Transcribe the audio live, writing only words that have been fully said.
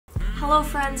Hello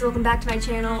friends, welcome back to my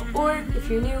channel, or if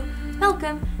you're new,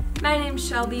 welcome. My name's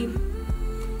Shelby,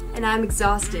 and I'm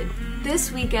exhausted.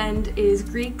 This weekend is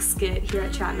Greek Skit here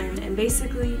at Chapman, and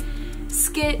basically,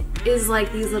 Skit is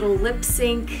like these little lip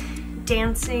sync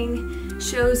dancing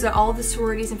shows that all the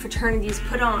sororities and fraternities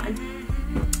put on.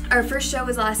 Our first show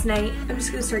was last night. I'm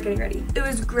just gonna start getting ready. It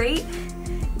was great,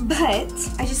 but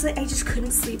I just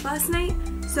couldn't sleep last night,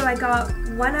 so I got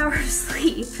 1 hour of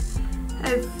sleep.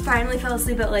 I finally fell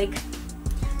asleep at like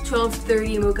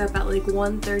 12:30 and woke up at like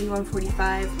 1:30,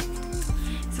 1:45.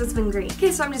 So it's been great.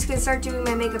 Okay, so I'm just gonna start doing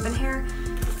my makeup and hair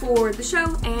for the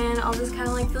show, and I'll just kind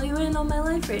of like fill you in on my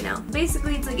life right now.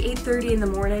 Basically, it's like 8:30 in the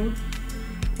morning,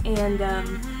 and I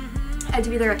had to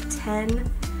be there at 10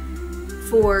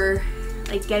 for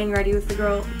like getting ready with the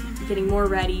girl, getting more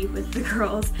ready with the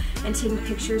girls, and taking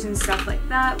pictures and stuff like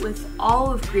that with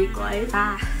all of Greek life.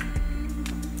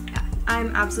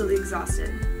 I'm absolutely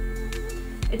exhausted.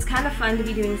 It's kind of fun to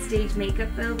be doing stage makeup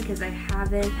though, because I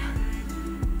haven't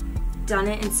done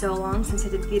it in so long since I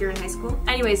did theater in high school.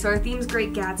 Anyway, so our theme's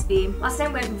Great Gatsby. Last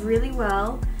night went really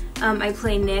well. I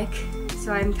play Nick,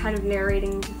 so I'm kind of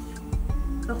narrating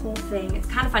the whole thing. It's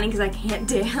kind of funny because I can't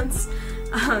dance.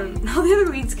 All the other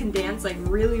leads can dance like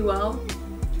really well.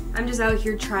 I'm just out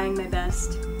here trying my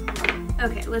best.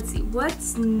 Okay, let's see.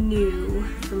 What's new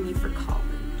for me for college?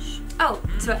 Oh,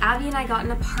 so Abby and I got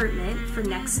an apartment for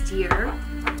next year.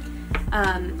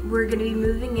 We're gonna be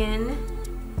moving in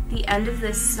the end of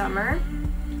this summer,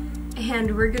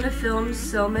 and we're gonna film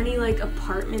so many like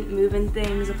apartment move-in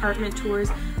things, apartment tours,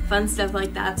 fun stuff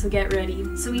like that, so get ready.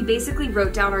 So we basically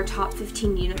wrote down our top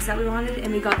 15 units that we wanted,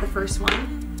 and we got the first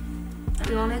one that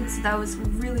we wanted, so that was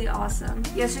really awesome.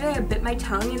 Yesterday I bit my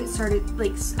tongue and it started,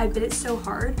 like, I bit it so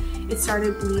hard, it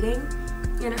started bleeding.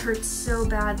 And it hurts so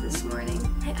bad this morning.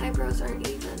 My eyebrows aren't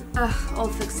even. Ugh, I'll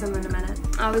fix them in a minute.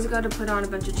 I always gotta put on a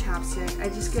bunch of chapstick. I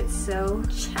just get so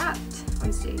chapped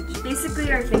on stage.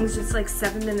 Basically, our thing's just like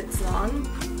 7 minutes long,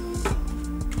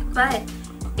 but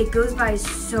it goes by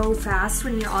so fast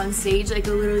when you're on stage. Like,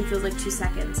 it literally feels like 2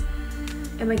 seconds.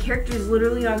 And my character is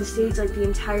literally on stage like the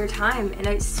entire time, and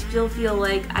I still feel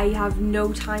like I have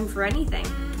no time for anything.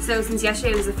 So since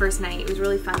yesterday was the first night, it was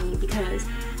really funny because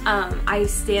I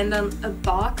stand on a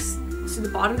box, so the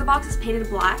bottom of the box is painted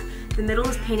black, the middle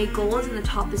is painted gold, and the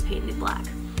top is painted black.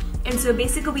 And so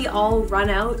basically we all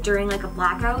run out during like a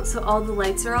blackout, so all the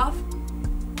lights are off.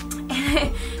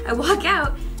 And I walk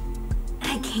out,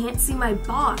 and I can't see my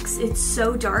box. It's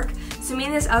so dark. So me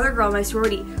and this other girl, my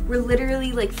sorority, we're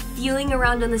literally like feeling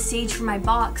around on the stage for my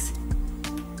box,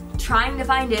 trying to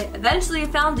find it. Eventually I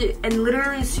found it, and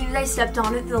literally as soon as I stepped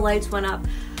on it, the lights went up.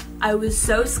 I was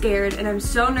so scared, and I'm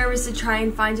so nervous to try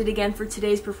and find it again for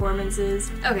today's performances.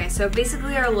 Okay, so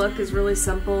basically our look is really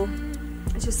simple.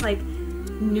 It's just like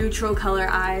neutral color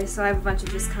eyes, so I have a bunch of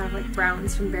just kind of like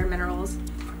browns from Bare Minerals.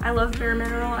 I love Bare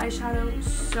Mineral eyeshadow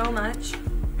so much.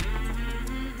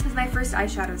 It's my first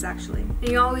eyeshadows actually. And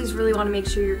you always really want to make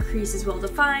sure your crease is well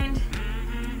defined.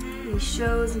 And it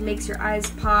shows and makes your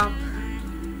eyes pop.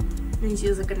 And you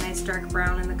use like a nice dark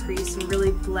brown in the crease and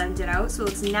really blend it out so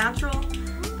it's natural,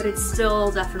 but it's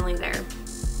still definitely there.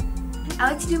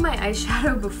 I like to do my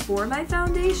eyeshadow before my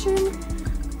foundation.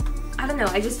 I don't know,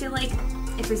 I just feel like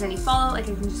if there's any fallout, like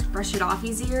I can just brush it off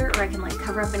easier, or I can like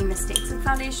cover up any mistakes with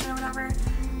foundation or whatever.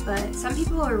 But some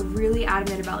people are really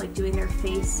adamant about like doing their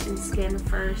face and skin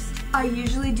first. I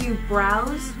usually do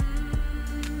brows,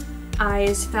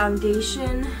 eyes,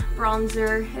 foundation,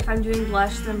 bronzer. If I'm doing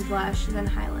blush, then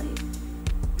highlight.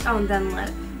 Oh, and then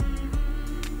lip.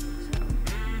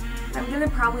 So I'm gonna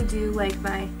probably do like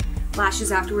my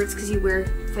lashes afterwards because you wear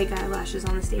fake eyelashes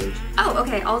on the stage. Oh,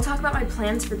 okay, I'll talk about my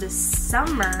plans for this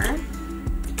summer.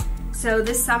 So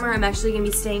this summer I'm actually gonna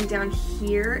be staying down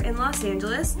here in Los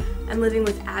Angeles. I'm living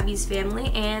with Abby's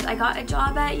family, and I got a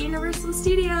job at Universal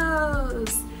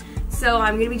Studios. So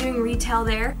I'm gonna be doing retail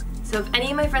there. So if any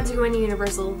of my friends are going to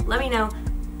Universal, let me know.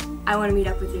 I wanna meet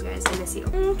up with you guys, I miss you.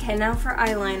 Okay, now for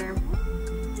eyeliner.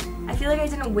 I feel like I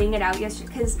didn't wing it out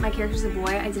yesterday because my character's a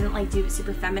boy. I didn't like do it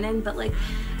super feminine, but like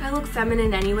if I look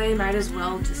feminine anyway, might as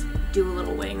well just do a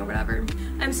little wing or whatever.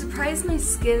 I'm surprised my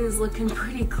skin is looking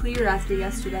pretty clear after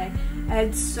yesterday. I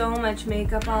had so much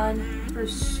makeup on for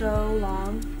so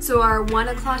long. So our 1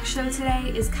 o'clock show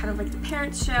today is kind of like the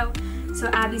parents' show. So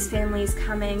Abby's family is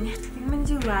coming. I think I'm gonna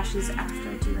do lashes after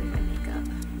I do like my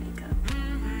makeup.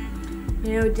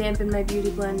 You know, dampen my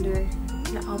beauty blender,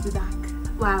 and I'll be back.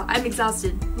 Wow, I'm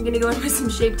exhausted. I'm gonna go in with some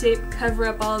Shape Tape, cover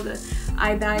up all the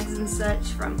eye bags and such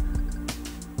from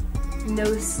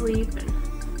no sleep. And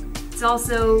it's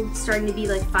also starting to be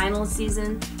like final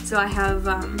season, so I have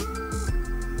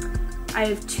I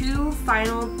have 2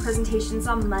 final presentations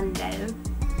on Monday.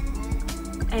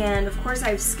 And of course I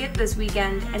have Skit this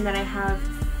weekend, and then I have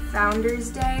Founders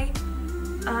Day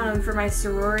for my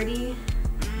sorority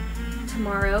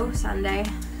tomorrow, Sunday.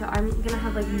 So I'm gonna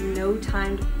have like no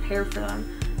time to prepare for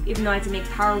them, even though I have to make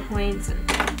PowerPoints,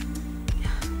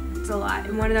 and it's a lot.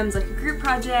 And one of them is like a group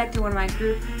project, and one of my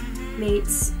group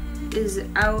mates is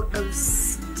out of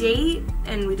state,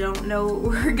 and we don't know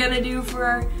what we're gonna do for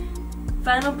our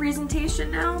final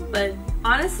presentation now. But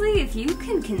honestly, if you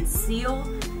can conceal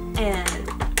and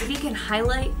if you can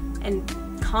highlight and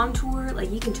contour,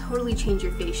 like, you can totally change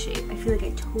your face shape. I feel like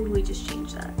I totally just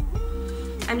changed that.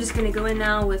 I'm just gonna go in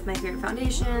now with my favorite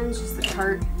foundations, just the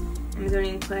Tarte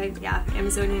Amazonian Clay, yeah,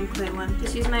 Amazonian Clay one.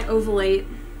 Just use my Oval 8,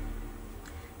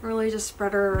 really just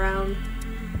spread her around.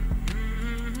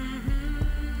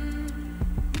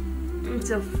 It's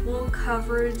a full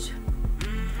coverage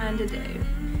kind of day.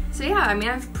 So yeah, I mean,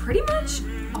 I've pretty much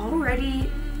already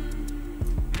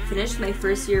finished my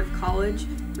first year of college,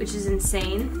 which is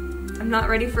insane. I'm not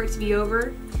ready for it to be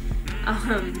over.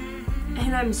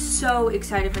 And I'm so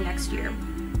excited for next year.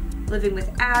 Living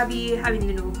with Abby, having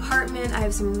a new apartment, I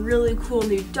have some really cool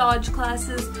new Dodge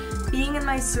classes. Being in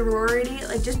my sorority,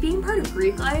 like, just being part of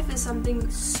Greek life is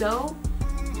something so,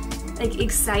 like,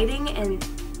 exciting, and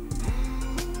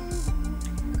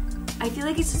I feel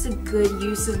like it's just a good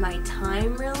use of my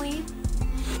time, really.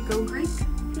 Go Greek.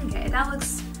 Okay, that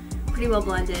looks pretty well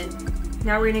blended.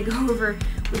 Now we're gonna go over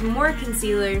with more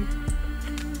concealer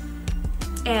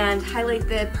and highlight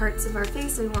the parts of our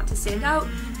face that we want to stand out,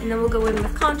 and then we'll go in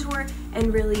with contour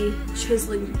and really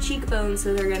chiseling the cheekbones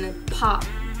so they're gonna pop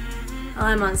while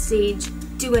I'm on stage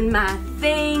doing my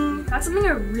thing. That's something I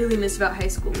really miss about high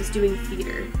school, was doing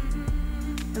theater.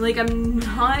 And like, I'm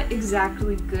not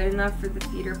exactly good enough for the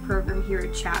theater program here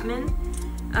at Chapman.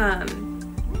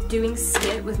 Doing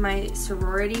Skit with my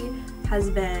sorority has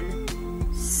been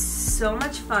so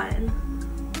much fun,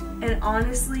 and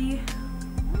honestly,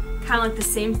 kind of like the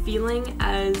same feeling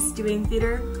as doing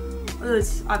theater. Well,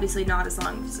 it's obviously not as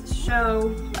long as a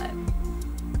show, but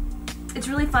it's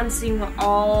really fun seeing what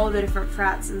all the different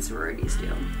frats and sororities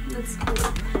do. That's cool.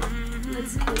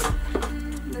 That's cool.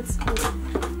 That's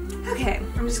cool. Okay,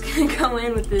 I'm just gonna go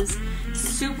in with this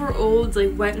super old,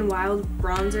 like, Wet n Wild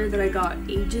bronzer that I got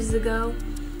ages ago.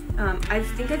 I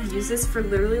think I've used this for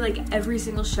literally like every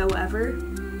single show ever.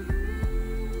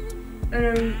 And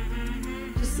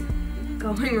I'm just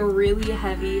going really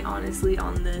heavy, honestly,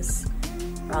 on this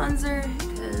bronzer,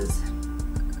 because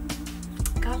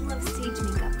gotta love stage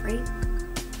makeup, right?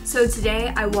 So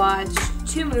today I watched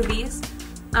 2 movies.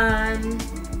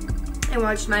 I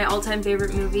watched my all-time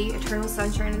favorite movie, Eternal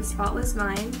Sunshine of the Spotless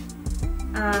Mind.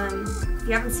 If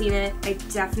you haven't seen it, I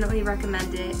definitely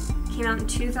recommend it. It came out in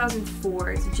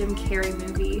 2004. It's a Jim Carrey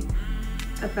movie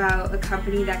about a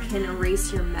company that can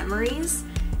erase your memories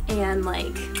and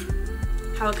like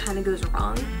how it kind of goes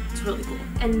wrong. It's really cool.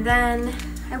 And then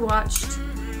I watched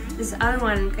this other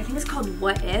one, I think it's called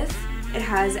What If? It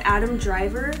has Adam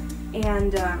Driver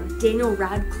and Daniel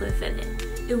Radcliffe in it.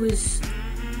 It was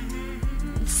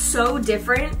so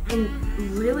different and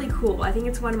really cool. I think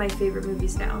it's one of my favorite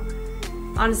movies now.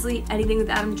 Honestly, anything with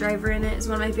Adam Driver in it is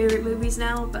one of my favorite movies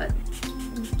now, but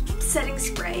setting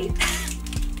spray.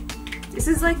 This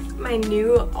is like my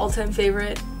new all-time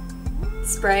favorite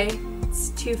spray. It's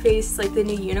Too Faced, like the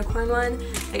new unicorn one.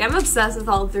 Like, I'm obsessed with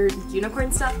all of their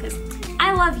unicorn stuff because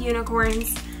I love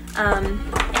unicorns, and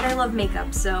I love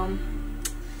makeup, so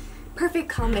perfect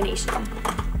combination.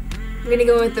 I'm gonna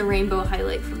go with the rainbow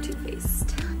highlight from Too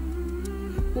Faced.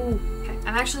 Ooh, okay.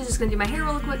 I'm actually just gonna do my hair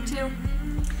real quick too.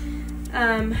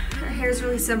 Her hair is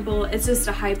really simple. It's just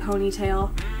a high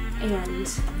ponytail and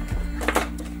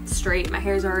straight. My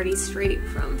hair's already straight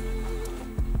from...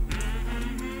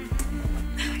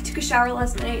 I took a shower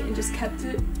last night and just kept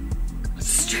it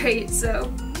straight,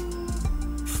 so...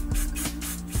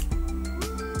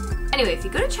 Anyway, if you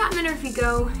go to Chapman, or if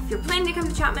you're planning to come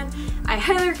to Chapman, I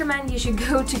highly recommend you should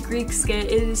go to Greek Skit.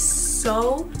 It is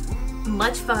so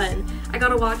much fun. I got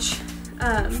to watch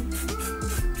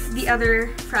the other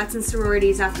frats and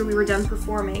sororities after we were done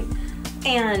performing,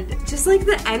 and just like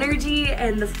the energy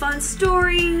and the fun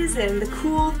stories and the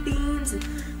cool themes and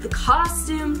the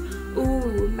costume.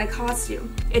 Ooh, my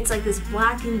costume. It's like this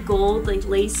black and gold like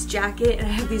lace jacket, and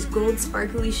I have these gold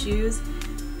sparkly shoes.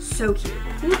 So cute.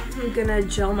 I'm gonna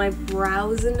gel my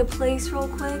brows into place real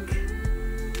quick.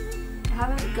 I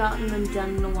haven't gotten them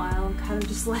done in a while. I'm kind of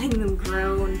just letting them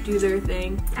grow and do their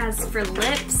thing. As for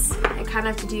lips, I kind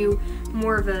of have to do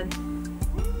more of a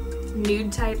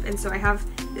nude type, and so I have,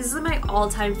 this is my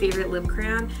all-time favorite lip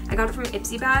crayon. I got it from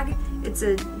Ipsy Bag. It's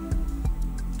a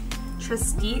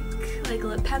Fustique, like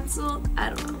lip pencil.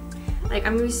 I don't know. Like,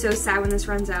 I'm gonna be so sad when this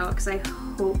runs out because I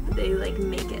hope they like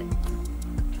make it.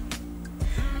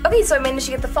 Okay, so I managed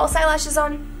to get the false eyelashes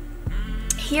on.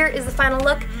 Here is the final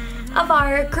look of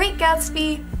our Great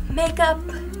Gatsby makeup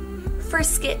for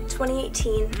Skit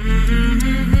 2018.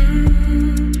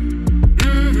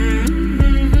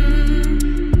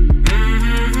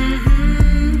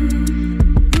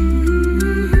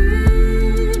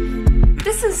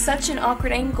 This is such an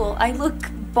awkward angle. I look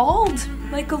bald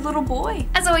like a little boy.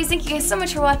 As always, thank you guys so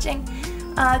much for watching.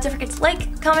 Don't forget to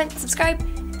like, comment, subscribe,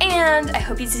 and I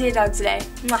hope you see a dog today.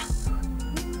 Mwah.